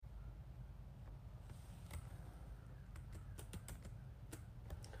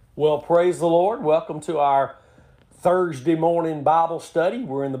Well, praise the Lord. Welcome to our Thursday morning Bible study.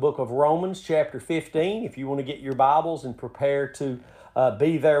 We're in the book of Romans, chapter 15. If you want to get your Bibles and prepare to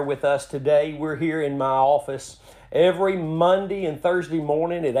be there with us today, we're here in my office every Monday and Thursday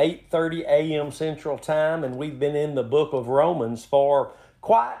morning at 8:30 a.m. Central Time, and we've been in the book of Romans for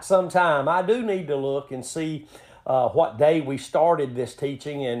quite some time. I do need to look and see what day we started this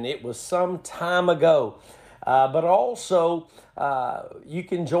teaching, and it was some time ago. But also, you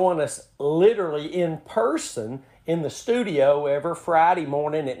can join us literally in person in the studio every Friday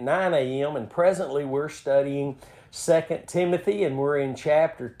morning at 9 a.m. And presently we're studying 2 Timothy, and we're in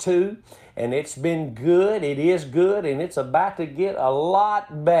chapter 2. And it's been good, it is good, and it's about to get a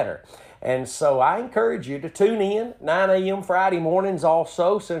lot better. And so I encourage you to tune in 9 a.m. Friday mornings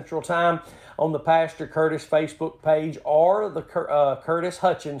also, Central Time, on the Pastor Curtis Facebook page or the Curtis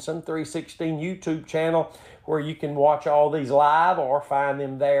Hutchinson 316 YouTube channel, where you can watch all these live or find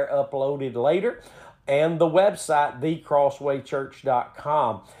them there uploaded later, and the website,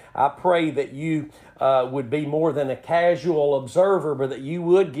 thecrosswaychurch.com. I pray that you would be more than a casual observer, but that you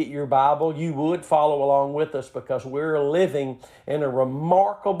would get your Bible, you would follow along with us, because we're living in a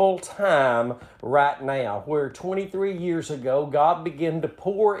remarkable time right now, where 23 years ago, God began to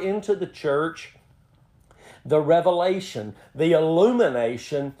pour into the church the revelation, the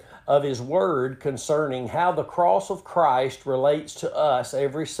illumination of His Word concerning how the cross of Christ relates to us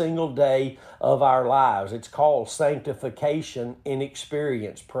every single day of our lives. It's called sanctification in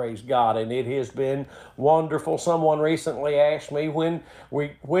experience, praise God, and it has been wonderful. Someone recently asked me, when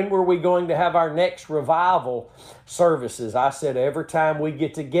were we going to have our next revival services? I said, every time we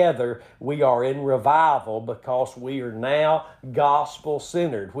get together, we are in revival, because we are now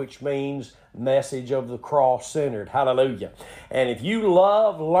gospel-centered, which means message of the cross centered. Hallelujah. And if you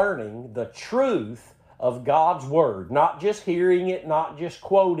love learning the truth of God's Word, not just hearing it, not just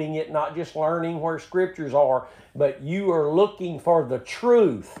quoting it, not just learning where scriptures are, but you are looking for the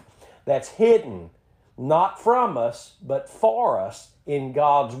truth that's hidden, not from us, but for us in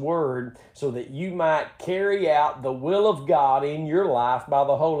God's Word, so that you might carry out the will of God in your life by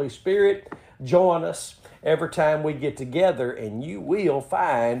the Holy Spirit, join us every time we get together, and you will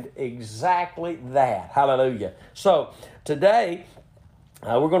find exactly that. Hallelujah. So today,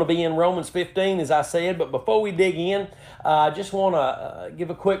 we're going to be in Romans 15, as I said, but before we dig in, I just want to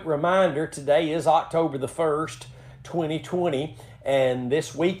give a quick reminder. Today is October the 1st, 2020, and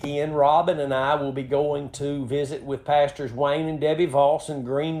this weekend, Robin and I will be going to visit with Pastors Wayne and Debbie Voss in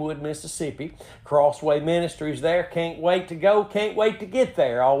Greenwood, Mississippi. Crossway Ministries there. Can't wait to go. Can't wait to get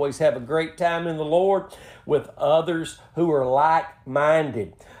there. Always have a great time in the Lord with others who are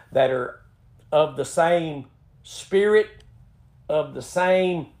like-minded, that are of the same spirit, of the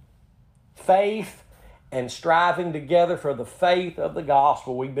same faith, and striving together for the faith of the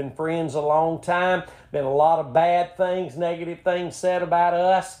gospel. We've been friends a long time. Been a lot of bad things, negative things said about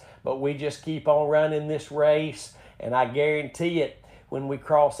us, but we just keep on running this race, and I guarantee it, when we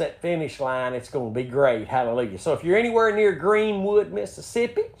cross that finish line, it's going to be great. Hallelujah. So if you're anywhere near Greenwood,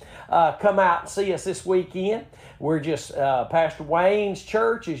 Mississippi, come out and see us this weekend. We're just, Pastor Wayne's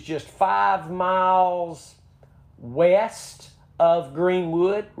church is just 5 miles west of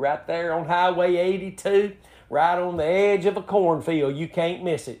Greenwood, right there on Highway 82, right on the edge of a cornfield. You can't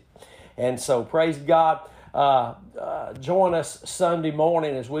miss it. And so, praise God, join us Sunday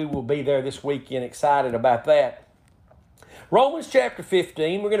morning, as we will be there this weekend. Excited about that. Romans chapter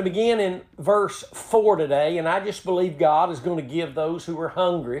 15, we're going to begin in verse 4 today, and I just believe God is going to give those who are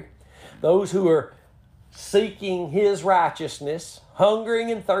hungry, those who are seeking His righteousness,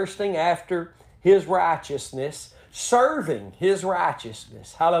 hungering and thirsting after His righteousness, serving His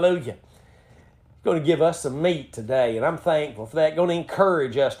righteousness. Hallelujah. He's going to give us some meat today, and I'm thankful for that. Going to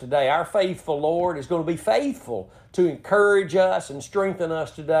encourage us today. Our faithful Lord is going to be faithful to encourage us and strengthen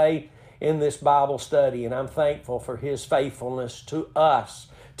us today in this Bible study, and I'm thankful for His faithfulness to us,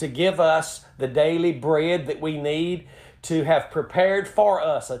 to give us the daily bread that we need, to have prepared for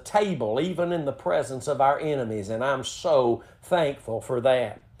us a table even in the presence of our enemies, and I'm so thankful for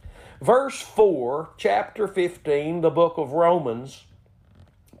that. Verse 4, chapter 15, the book of Romans,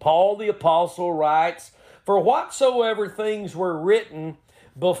 Paul the Apostle writes, "For whatsoever things were written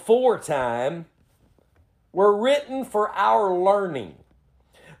before time were written for our learning,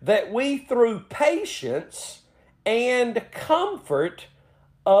 that we through patience and comfort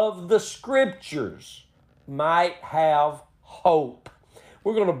of the Scriptures might have hope."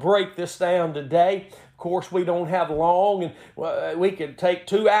 We're going to break this down today. Of course, we don't have long, and we could take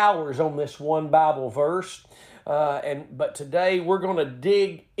 2 hours on this one Bible verse. But today we're going to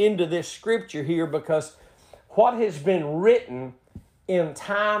dig into this Scripture here, because what has been written in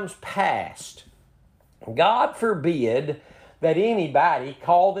times past, God forbid that anybody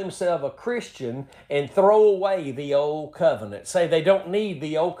call themselves a Christian and throw away the old covenant. Say they don't need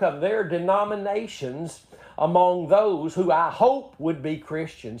the old covenant. There are denominations among those who I hope would be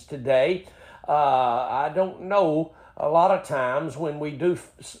Christians today. I don't know, a lot of times when we do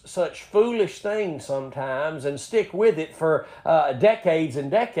such foolish things sometimes and stick with it for decades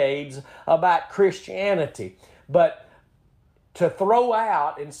and decades about Christianity. But to throw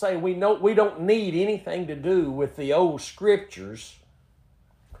out and say we don't need anything to do with the old scriptures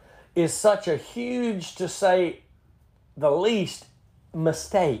is such a huge, to say the least,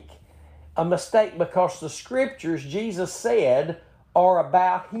 mistake. A mistake because the scriptures, Jesus said, are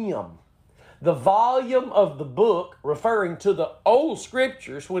about Him. The volume of the book, referring to the old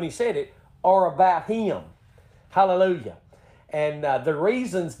scriptures when He said it, are about Him. Hallelujah. And the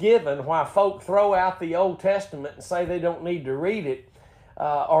reasons given why folk throw out the Old Testament and say they don't need to read it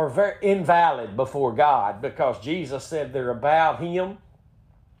are very invalid before God, because Jesus said they're about Him.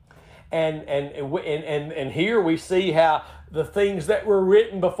 And here we see how the things that were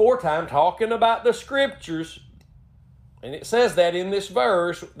written before time, talking about the scriptures, and it says that in this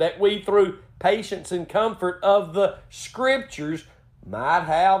verse, that we through patience and comfort of the scriptures might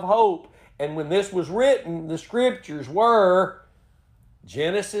have hope. And when this was written, the scriptures were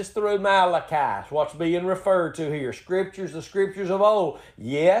Genesis through Malachi, what's being referred to here. Scriptures, the scriptures of old.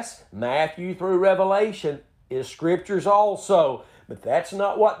 Yes, Matthew through Revelation is scriptures also. But that's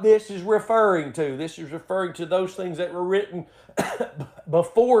not what this is referring to. This is referring to those things that were written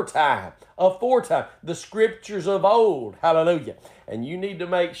before time, aforetime, the scriptures of old. Hallelujah. And you need to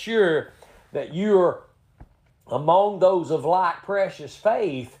make sure that you're among those of like precious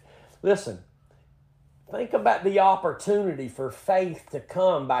faith. Listen, think about the opportunity for faith to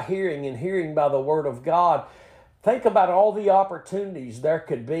come by hearing, and hearing by the Word of God. Think about all the opportunities there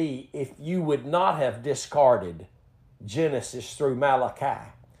could be if you would not have discarded Genesis through Malachi.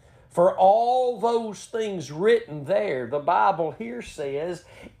 For all those things written there, the Bible here says,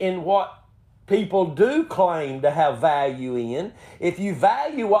 in what people do claim to have value in, if you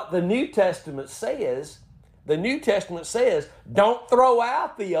value what the New Testament says, the New Testament says, don't throw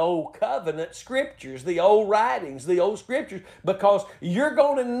out the old covenant scriptures, the old writings, the old scriptures, because you're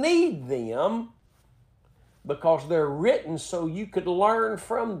going to need them, because they're written so you could learn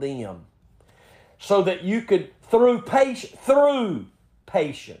from them, so that you could, through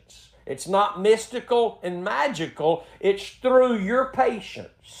patience. It's not mystical and magical. It's through your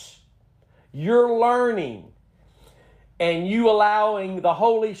patience, your learning, and you allowing the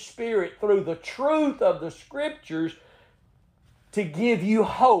Holy Spirit through the truth of the scriptures to give you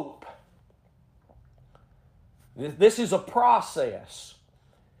hope. This is a process,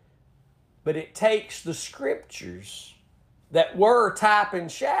 but it takes the scriptures that were type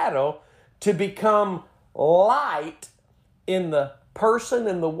and shadow to become light in the person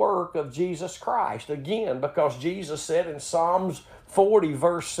and the work of Jesus Christ. Again, because Jesus said in Psalms 40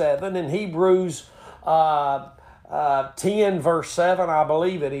 verse 7, and Hebrews 10 verse 7, I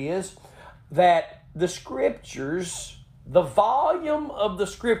believe it is, that the scriptures, the volume of the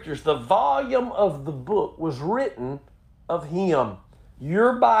scriptures, the volume of the book was written of Him.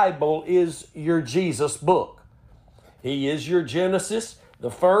 Your Bible is your Jesus book. He is your Genesis, the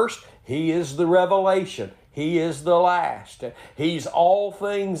first. He is the Revelation. He is the last. He's all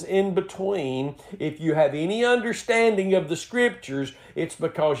things in between. If you have any understanding of the scriptures, it's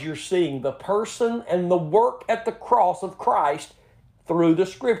because you're seeing the person and the work at the cross of Christ through the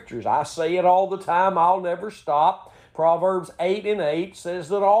scriptures. I say it all the time. I'll never stop. Proverbs 8:8 says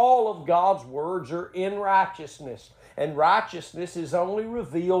that all of God's words are in righteousness. And righteousness is only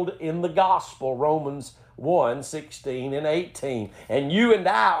revealed in the gospel, Romans 1:16 and 18. And you and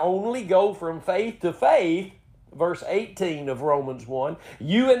I only go from faith to faith, verse 18 of Romans 1.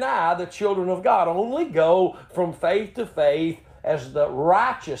 You and I, the children of God, only go from faith to faith as the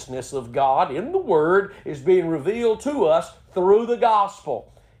righteousness of God in the Word is being revealed to us through the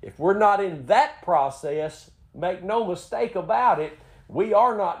gospel. If we're not in that process, make no mistake about it, we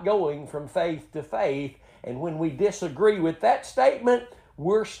are not going from faith to faith. And when we disagree with that statement,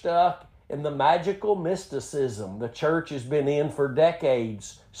 we're stuck in the magical mysticism the church has been in for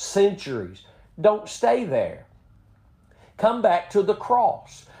decades, centuries. Don't stay there. Come back to the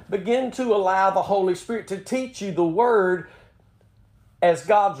cross. Begin to allow the Holy Spirit to teach you the Word as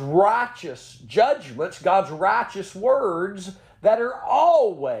God's righteous judgments, God's righteous words that are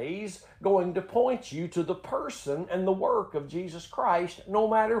always going to point you to the person and the work of Jesus Christ, no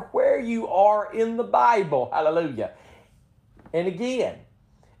matter where you are in the Bible. Hallelujah. And again,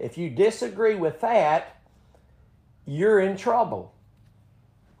 if you disagree with that, you're in trouble.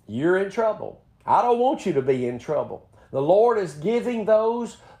 you're in trouble. I don't want you to be in trouble. The Lord is giving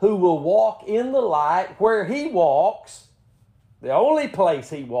those who will walk in the light where He walks, the only place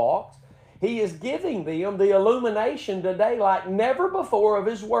He walks, He is giving them the illumination today like never before of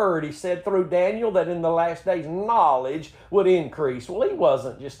His Word. He said through Daniel that in the last days knowledge would increase. Well, He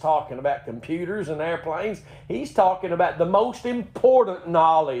wasn't just talking about computers and airplanes. He's talking about the most important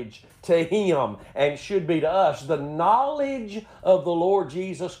knowledge to Him and should be to us, the knowledge of the Lord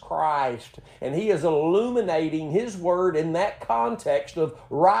Jesus Christ. And He is illuminating His Word in that context of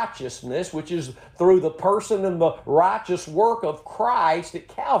righteousness, which is through the person and the righteous work of Christ at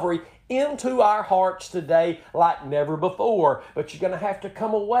Calvary, into our hearts today like never before. But you're going to have to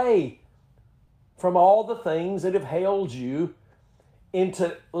come away from all the things that have held you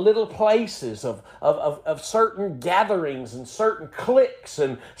into little places of certain gatherings and certain cliques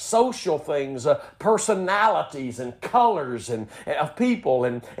and social things, personalities and colors and of people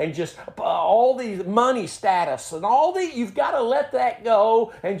and just all these money status and all these. You've got to let that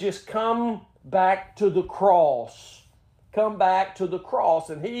go and just come back to the cross. Come back to the cross,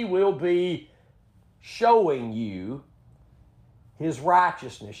 and He will be showing you His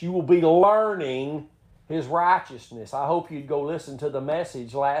righteousness. You will be learning His righteousness. I hope you'd go listen to the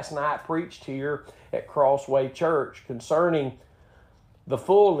message last night preached here at Crossway Church concerning the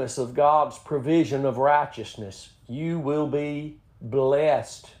fullness of God's provision of righteousness. You will be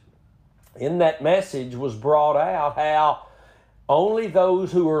blessed. In that message was brought out how only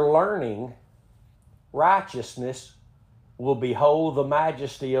those who are learning righteousness will behold the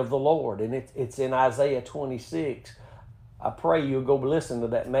majesty of the Lord. And it's in Isaiah 26. I pray you'll go listen to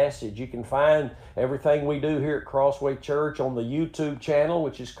that message. You can find everything we do here at Crossway Church on the YouTube channel,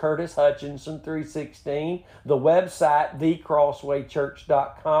 which is Curtis Hutchinson 316, the website,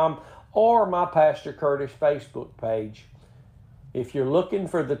 thecrosswaychurch.com, or my Pastor Curtis Facebook page. If you're looking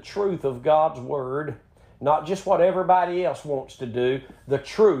for the truth of God's Word, not just what everybody else wants to do, the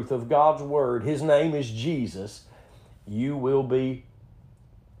truth of God's Word, His name is Jesus, you will be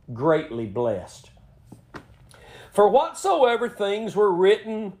greatly blessed. For whatsoever things were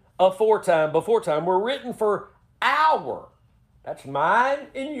written before time were written for our, that's mine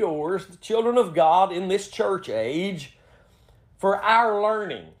and yours, the children of God in this church age, for our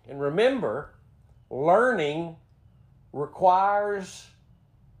learning. And remember, learning requires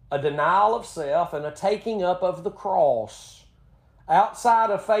a denial of self and a taking up of the cross.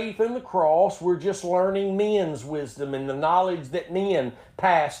 Outside of faith in the cross, we're just learning men's wisdom and the knowledge that men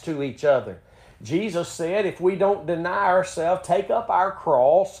pass to each other. Jesus said if we don't deny ourselves, take up our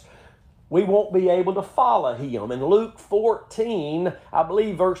cross, we won't be able to follow Him. In Luke 14, I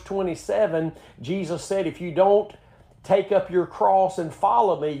believe verse 27, Jesus said if you don't take up your cross and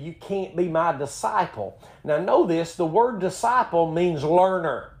follow me, you can't be my disciple. Now know this, the word disciple means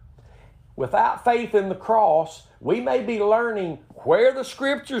learner. Without faith in the cross, we may be learning where the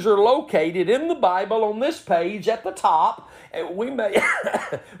Scriptures are located in the Bible on this page at the top. And we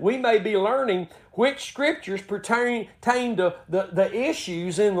may be learning which Scriptures pertain to the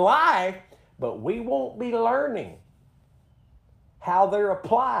issues in life, but we won't be learning how they're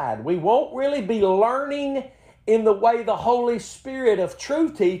applied. We won't really be learning in the way the Holy Spirit of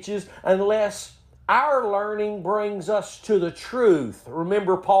truth teaches unless our learning brings us to the truth.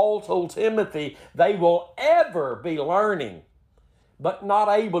 Remember, Paul told Timothy they will ever be learning, but not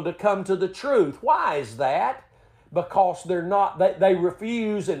able to come to the truth. Why is that? Because they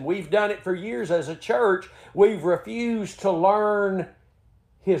refuse, and we've done it for years as a church, we've refused to learn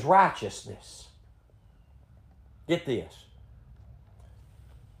His righteousness. Get this.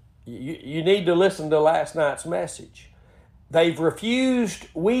 You need to listen to last night's message.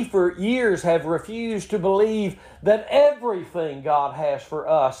 We for years have refused to believe that everything God has for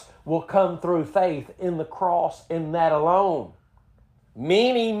us will come through faith in the cross and that alone.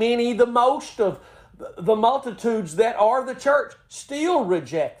 Many, the most of the multitudes that are the church still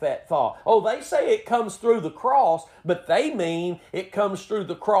reject that thought. Oh, they say it comes through the cross, but they mean it comes through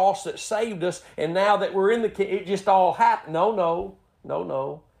the cross that saved us, and now that we're in it just all happened. No.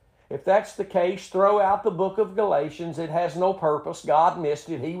 If that's the case, throw out the book of Galatians. It has no purpose. God missed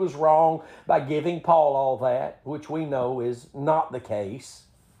it. He was wrong by giving Paul all that, which we know is not the case.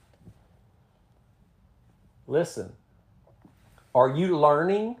 Listen, are you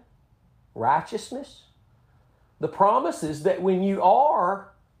learning righteousness? The promise is that when you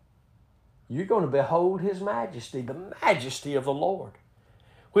are, you're going to behold His majesty, the majesty of the Lord,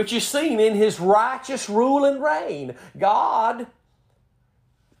 which is seen in His righteous rule and reign. God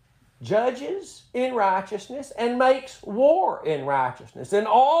judges in righteousness and makes war in righteousness. And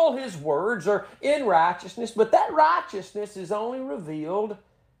all His words are in righteousness, but that righteousness is only revealed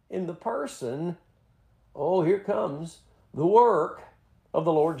in the person, oh, here comes the work of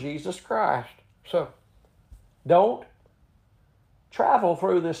the Lord Jesus Christ. So don't travel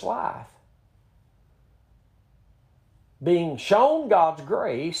through this life being shown God's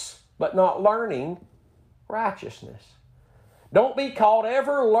grace, but not learning righteousness. Don't be caught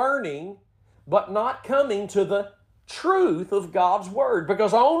ever learning, but not coming to the truth of God's Word.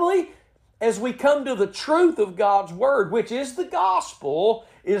 Because only as we come to the truth of God's Word, which is the gospel,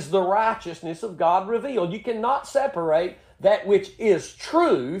 is the righteousness of God revealed. You cannot separate that which is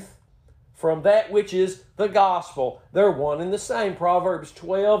truth from that which is the gospel. They're one and the same. Proverbs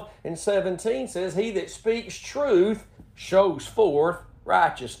 12:17 says, "He that speaks truth shows forth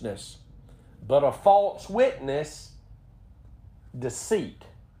righteousness, but a false witness, deceit."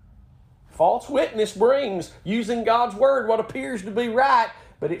 False witness brings, using God's Word, what appears to be right,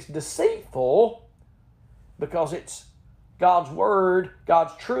 but it's deceitful because it's God's Word,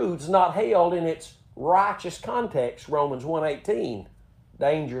 God's truth is not held in its righteous context. Romans 1:18.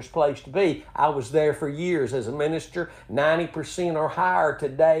 Dangerous place to be. I was there for years as a minister. 90% or higher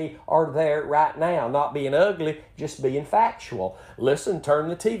today are there right now. Not being ugly, just being factual. Listen, turn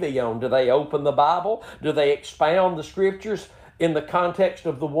the TV on. Do they open the Bible? Do they expound the Scriptures in the context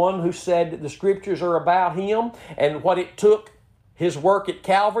of the one who said that the Scriptures are about Him and what it took, His work at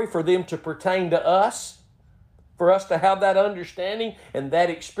Calvary, for them to pertain to us? For us to have that understanding and that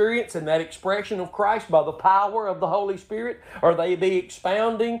experience and that expression of Christ by the power of the Holy Spirit? Or they be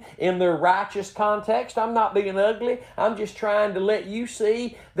expounding in their righteous context? I'm not being ugly. I'm just trying to let you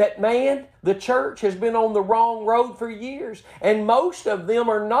see that, man, the church has been on the wrong road for years. And most of them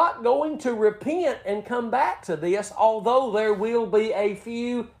are not going to repent and come back to this, although there will be a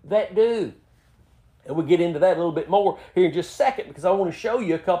few that do. And we'll get into that a little bit more here in just a second, because I want to show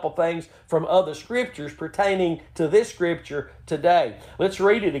you a couple things from other scriptures pertaining to this scripture today. Let's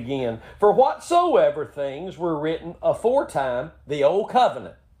read it again. "For whatsoever things were written aforetime, the old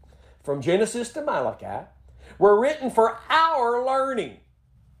covenant," from Genesis to Malachi, "were written for our learning."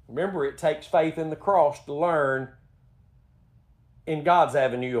 Remember, it takes faith in the cross to learn in God's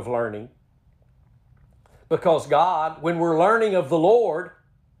avenue of learning. Because God, when we're learning of the Lord,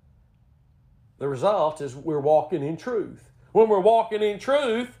 the result is we're walking in truth. When we're walking in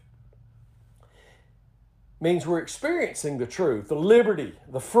truth, means we're experiencing the truth, the liberty,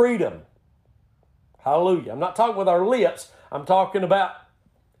 the freedom. Hallelujah. I'm not talking with our lips. I'm talking about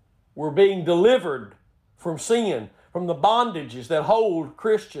we're being delivered from sin, from the bondages that hold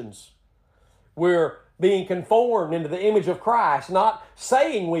Christians. We're being conformed into the image of Christ, not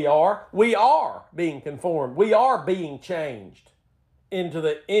saying we are being conformed. We are being changed into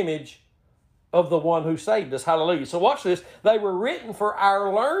the image of the one who saved us. Hallelujah. So watch this. They were written for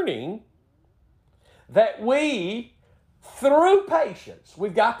our learning, that we, through patience,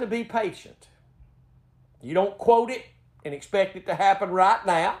 we've got to be patient. You don't quote it and expect it to happen right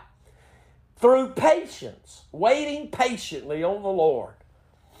now. Through patience, waiting patiently on the Lord,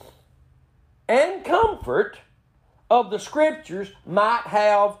 and comfort of the Scriptures, might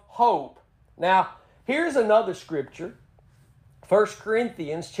have hope. Now, here's another scripture. 1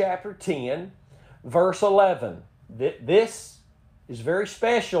 Corinthians chapter 10, verse 11. This is very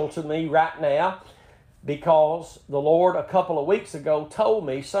special to me right now, because the Lord a couple of weeks ago told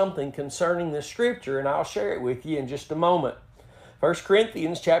me something concerning this scripture, and I'll share it with you in just a moment. 1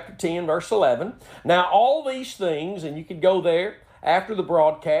 Corinthians chapter 10, verse 11. "Now all these things," and you could go there after the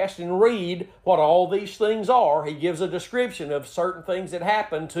broadcast and read what all these things are. He gives a description of certain things that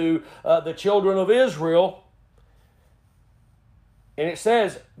happened to the children of Israel. And it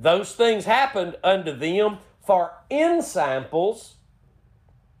says, "Those things happened unto them for ensamples,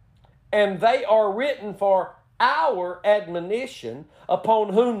 and they are written for our admonition,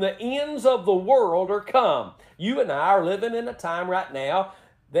 upon whom the ends of the world are come." You and I are living in a time right now,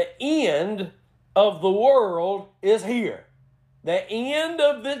 the end of the world is here. The end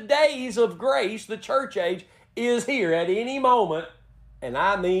of the days of grace, the church age, is here at any moment. And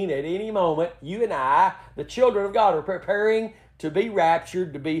I mean at any moment, you and I, the children of God, are preparing to be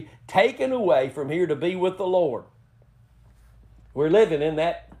raptured, to be taken away from here to be with the Lord. We're living in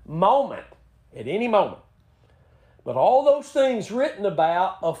that moment, at any moment. But all those things written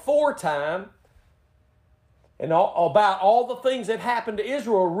about aforetime, and about all the things that happened to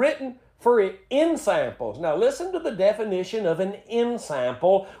Israel, written for ensamples. Now listen to the definition of an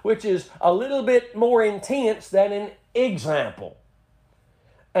ensample, which is a little bit more intense than an example.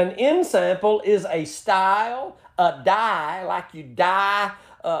 An ensample is a style, a dye, like you dye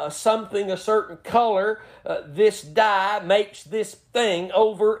something a certain color. This dye makes this thing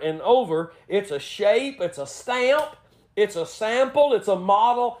over and over. It's a shape, it's a stamp, It's a sample, it's a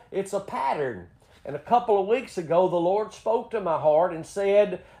model, it's a pattern. And a couple of weeks ago, the Lord spoke to my heart and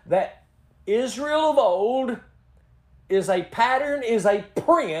said that Israel of old is a pattern, is a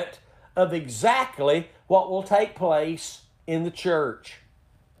print of exactly what will take place in the church.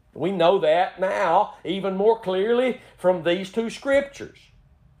 We know that now even more clearly from these two scriptures.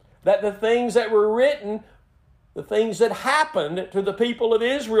 That the things that were written, the things that happened to the people of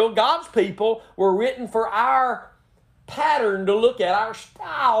Israel, God's people, were written for our pattern to look at, our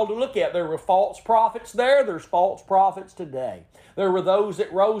style to look at. There were false prophets there. There's false prophets today. There were those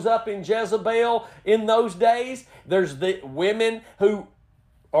that rose up in Jezebel in those days. There's the women who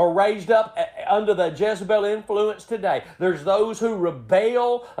are raised up under the Jezebel influence today. There's those who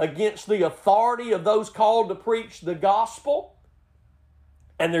rebel against the authority of those called to preach the gospel.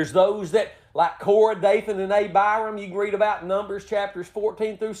 And there's those that, like Korah, Dathan, and Abiram, you can read about in Numbers chapters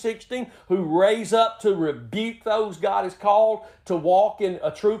 14 through 16, who raise up to rebuke those God has called to walk in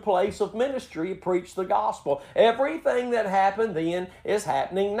a true place of ministry and preach the gospel. Everything that happened then is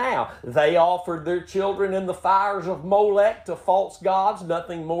happening now. They offered their children in the fires of Molech to false gods,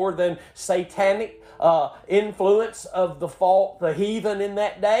 nothing more than satanic influence of the heathen in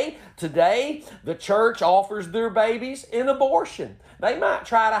that day. Today, the church offers their babies in abortion. They might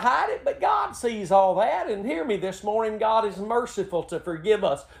try to hide it, but God sees all that. And hear me this morning, God is merciful to forgive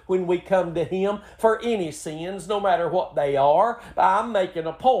us when we come to Him for any sins, no matter what they are. I'm making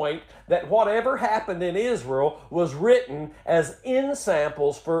a point that whatever happened in Israel was written as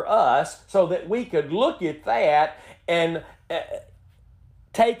ensamples for us so that we could look at that and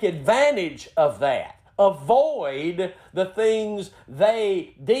take advantage of that. Avoid the things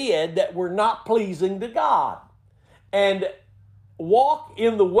they did that were not pleasing to God. And walk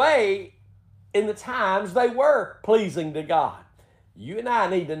in the way in the times they were pleasing to God. You and I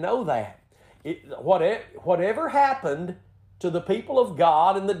need to know that. Whatever happened to the people of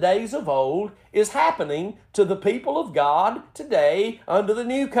God in the days of old is happening to the people of God today under the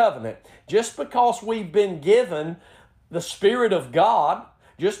new covenant. Just because we've been given the Spirit of God,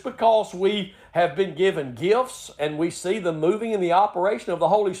 just because we have been given gifts and we see the moving and the operation of the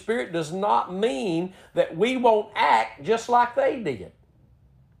Holy Spirit does not mean that we won't act just like they did.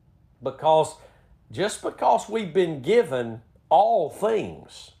 Just because we've been given all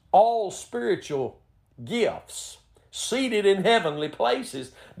things, all spiritual gifts, seated in heavenly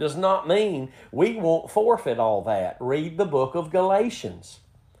places, does not mean we won't forfeit all that. Read the book of Galatians.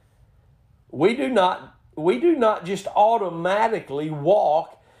 We do not just automatically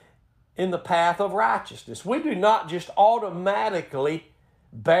walk in the path of righteousness. We do not just automatically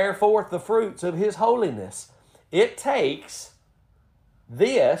bear forth the fruits of His holiness. It takes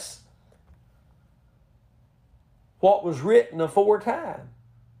this, what was written aforetime.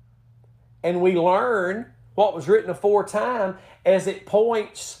 And we learn what was written aforetime as it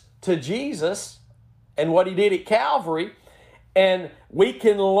points to Jesus and what He did at Calvary. And we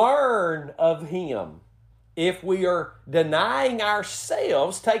can learn of Him if we are denying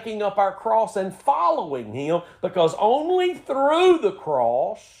ourselves, taking up our cross and following Him, because only through the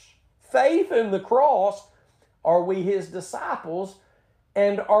cross, faith in the cross, are we His disciples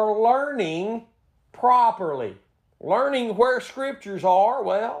and are learning properly. Learning where Scriptures are,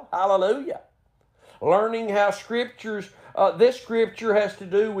 well, hallelujah. Learning how Scriptures, this Scripture has to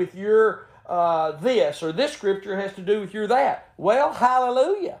do with your this, or this Scripture has to do with your that. Well,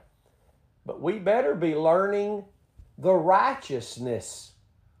 hallelujah. But we better be learning the righteousness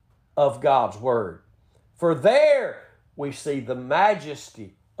of God's Word. For there we see the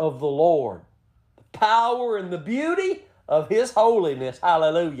majesty of the Lord, the power and the beauty of His holiness.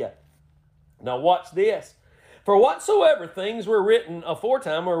 Hallelujah. Now watch this. For whatsoever things were written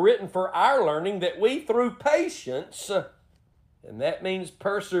aforetime were written for our learning, that we through patience, and that means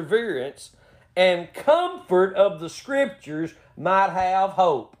perseverance, and comfort of the Scriptures might have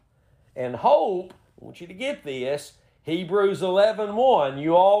hope. And hope, I want you to get this, Hebrews 11:1,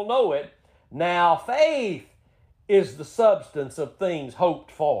 you all know it. Now faith is the substance of things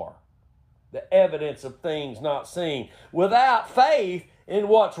hoped for, the evidence of things not seen. Without faith in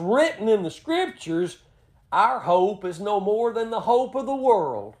what's written in the Scriptures, our hope is no more than the hope of the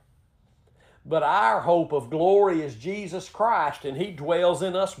world. But our hope of glory is Jesus Christ, and He dwells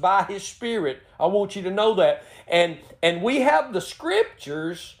in us by His Spirit. I want you to know that. And we have the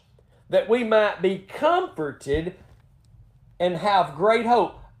Scriptures that we might be comforted and have great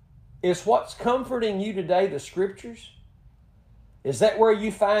hope. Is what's comforting you today the Scriptures? Is that where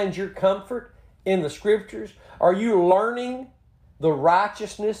you find your comfort, in the Scriptures? Are you learning the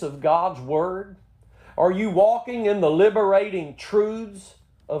righteousness of God's Word? Are you walking in the liberating truths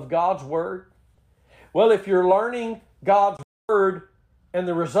of God's Word? Well, if you're learning God's Word, and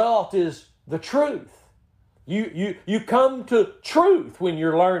the result is the truth. You come to truth when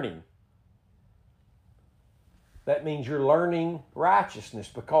you're learning. That means you're learning righteousness,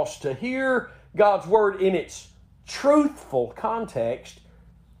 because to hear God's Word in its truthful context,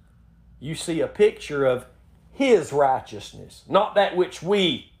 you see a picture of His righteousness, not that which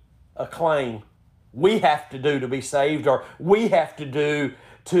we acclaim we have to do to be saved, or we have to do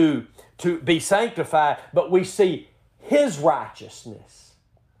to be sanctified, but we see His righteousness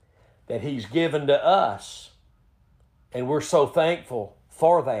that He's given to us. And we're so thankful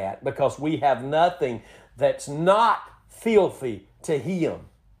for that, because we have nothing that's not filthy to Him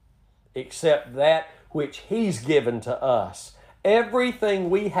except that which He's given to us. Everything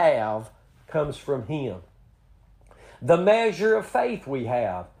we have comes from Him. The measure of faith we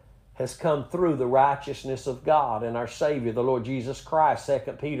have has come through the righteousness of God and our Savior, the Lord Jesus Christ,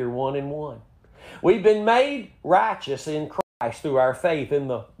 2 Peter 1:1. We've been made righteous in Christ through our faith in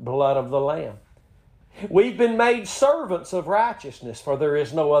the blood of the Lamb. We've been made servants of righteousness, for there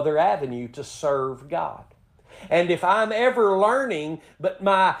is no other avenue to serve God. And if I'm ever learning, but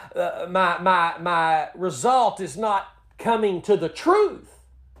my result is not coming to the truth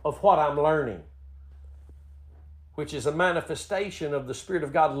of what I'm learning, which is a manifestation of the Spirit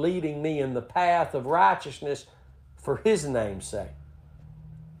of God leading me in the path of righteousness for His name's sake,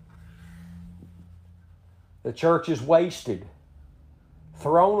 the church is wasted,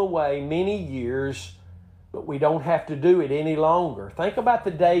 thrown away many years, but we don't have to do it any longer. Think about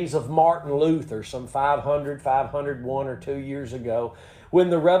the days of Martin Luther, some 501 or 2 years ago, when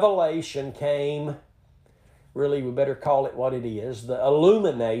the revelation came. Really, we better call it what it is. The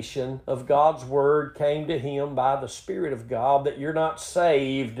illumination of God's Word came to him by the Spirit of God, that you're not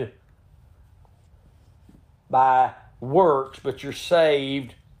saved by works, but you're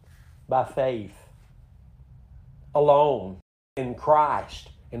saved by faith alone in Christ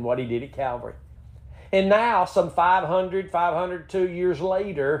and what He did at Calvary. And now, some 502 years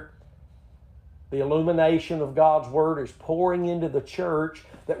later, the illumination of God's Word is pouring into the church,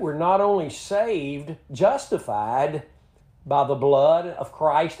 that we're not only saved, justified by the blood of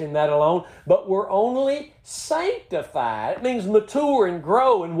Christ and that alone, but we're only sanctified. It means mature and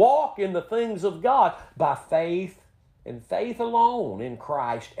grow and walk in the things of God by faith, and faith alone in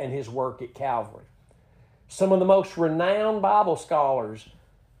Christ and His work at Calvary. Some of the most renowned Bible scholars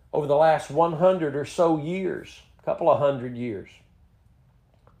over the last 100 or so years, a couple of hundred years,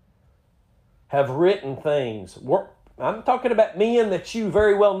 have written things. I'm talking about men that you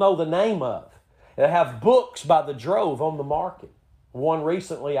very well know the name of, that have books by the drove on the market. One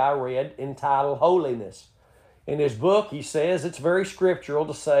recently I read entitled Holiness. In his book, he says it's very scriptural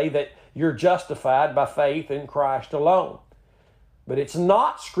to say that you're justified by faith in Christ alone. But it's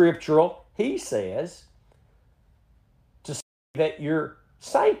not scriptural, he says, to say that you're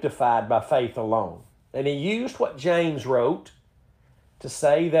sanctified by faith alone. And he used what James wrote to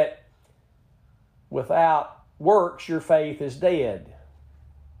say that without works, your faith is dead,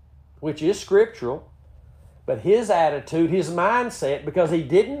 which is scriptural. But his attitude, his mindset, because he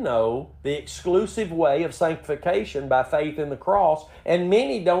didn't know the exclusive way of sanctification by faith in the cross, and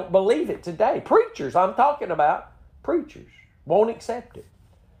many don't believe it today. Preachers, I'm talking about preachers, won't accept it.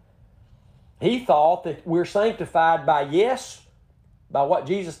 He thought that we're sanctified by what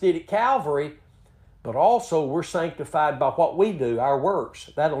Jesus did at Calvary, but also we're sanctified by what we do, our works.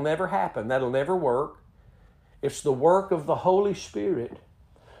 That'll never happen. That'll never work. It's the work of the Holy Spirit,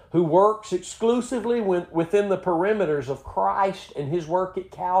 who works exclusively within the perimeters of Christ and His work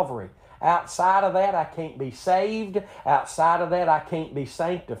at Calvary. Outside of that, I can't be saved. Outside of that, I can't be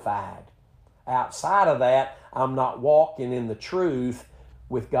sanctified. Outside of that, I'm not walking in the truth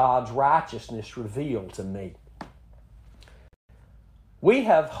with God's righteousness revealed to me. We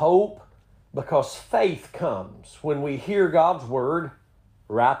have hope because faith comes when we hear God's Word.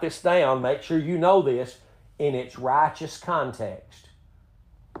 Write this down. Make sure you know this in its righteous context.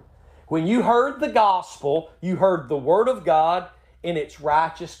 When you heard the gospel, you heard the Word of God in its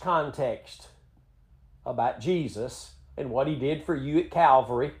righteous context about Jesus and what He did for you at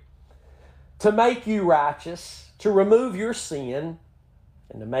Calvary to make you righteous, to remove your sin,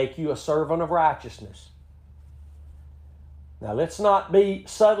 and to make you a servant of righteousness. Now, let's not be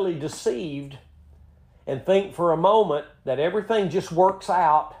subtly deceived and think for a moment that everything just works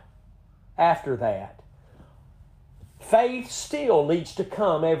out after that. Faith still needs to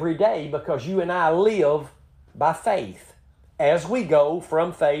come every day, because you and I live by faith as we go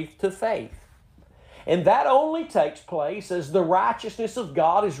from faith to faith. And that only takes place as the righteousness of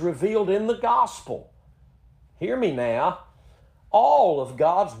God is revealed in the gospel. Hear me now. All of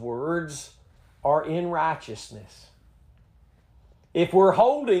God's words are in righteousness. If we're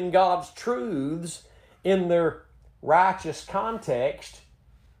holding God's truths in their righteous context,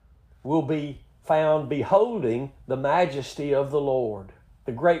 we'll be found beholding the majesty of the Lord,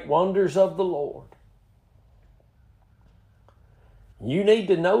 the great wonders of the Lord. You need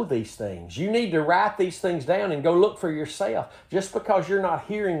to know these things. You need to write these things down and go look for yourself. Just because you're not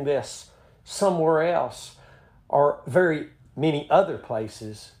hearing this somewhere else or very many other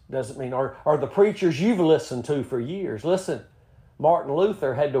places doesn't mean, or the preachers you've listened to for years. Listen, Martin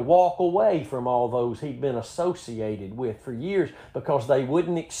Luther had to walk away from all those he'd been associated with for years because they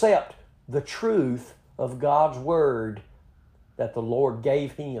wouldn't accept the truth of God's Word that the Lord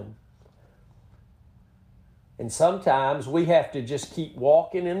gave him. And sometimes we have to just keep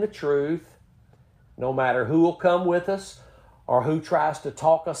walking in the truth, no matter who will come with us or who tries to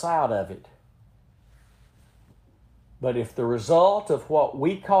talk us out of it. But if the result of what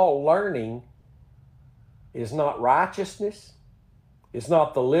we call learning is not righteousness, is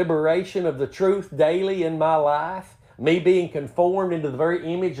not the liberation of the truth daily in my life, me being conformed into the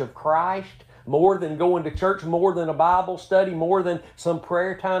very image of Christ, more than going to church, more than a Bible study, more than some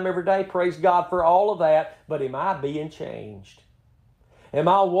prayer time every day, praise God for all of that, but am I being changed? Am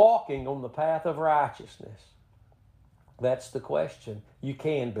I walking on the path of righteousness? That's the question. You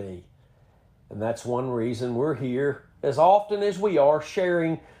can be. And that's one reason we're here as often as we are,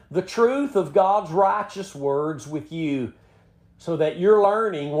 sharing the truth of God's righteous words with you, so that your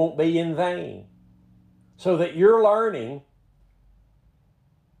learning won't be in vain, so that your learning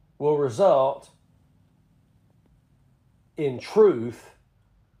will result in truth,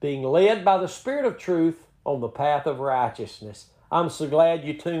 being led by the Spirit of truth on the path of righteousness. I'm so glad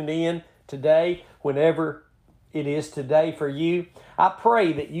you tuned in today, whenever it is today for you. I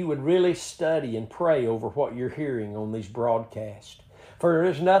pray that you would really study and pray over what you're hearing on these broadcasts. For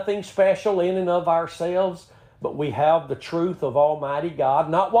there is nothing special in and of ourselves, but we have the truth of Almighty God,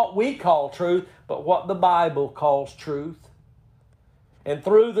 not what we call truth, but what the Bible calls truth. And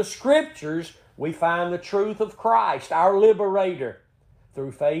through the Scriptures, we find the truth of Christ, our liberator,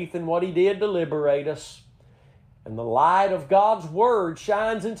 through faith in what He did to liberate us. And the light of God's Word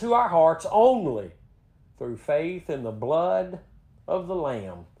shines into our hearts only through faith in the blood of the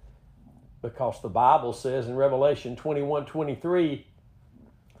Lamb. Because the Bible says in Revelation 21:23,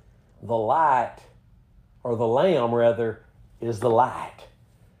 the light, or the Lamb rather, is the light.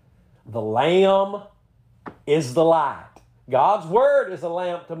 The Lamb is the light. God's Word is a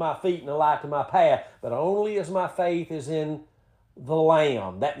lamp to my feet and a light to my path, but only as my faith is in the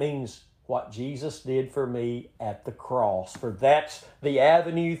Lamb. That means what Jesus did for me at the cross. For that's the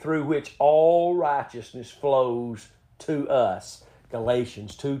avenue through which all righteousness flows to us.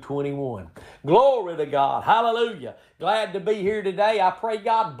 Galatians 2:21. Glory to God. Hallelujah. Glad to be here today. I pray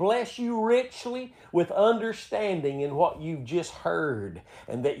God bless you richly with understanding in what you've just heard,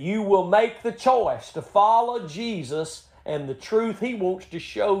 and that you will make the choice to follow Jesus and the truth He wants to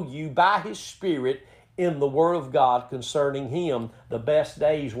show you by His Spirit in the Word of God concerning Him. The best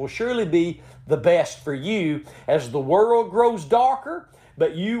days will surely be the best for you as the world grows darker,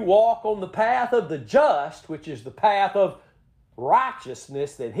 but you walk on the path of the just, which is the path of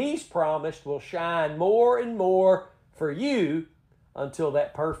righteousness that He's promised will shine more and more for you until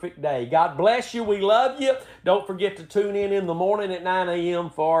that perfect day. God bless you. We love you. Don't forget to tune in the morning at 9 a.m.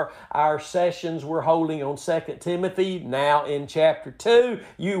 for our sessions we're holding on 2 Timothy, now in chapter 2.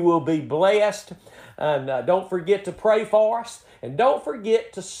 You will be blessed. And don't forget to pray for us. And don't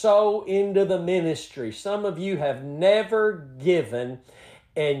forget to sow into the ministry. Some of you have never given,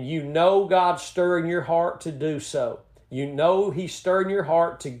 and you know God's stirring your heart to do so. You know He's stirring your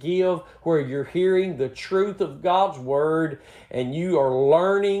heart to give where you're hearing the truth of God's Word, and you are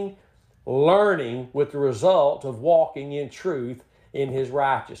learning with the result of walking in truth in His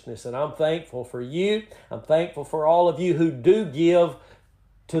righteousness. And I'm thankful for you. I'm thankful for all of you who do give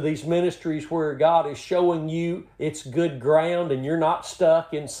to these ministries where God is showing you it's good ground and you're not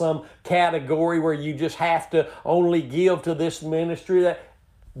stuck in some category where you just have to only give to this ministry. That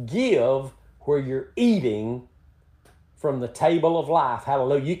give where you're eating from the table of life.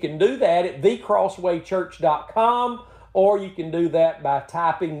 Hallelujah. You can do that at thecrosswaychurch.com, or you can do that by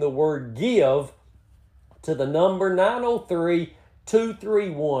typing the word give to the number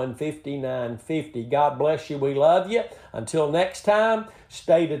 903-231-5950. God bless you. We love you. Until next time,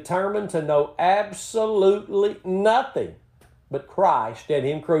 stay determined to know absolutely nothing but Christ and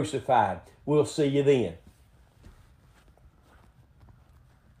Him crucified. We'll see you then.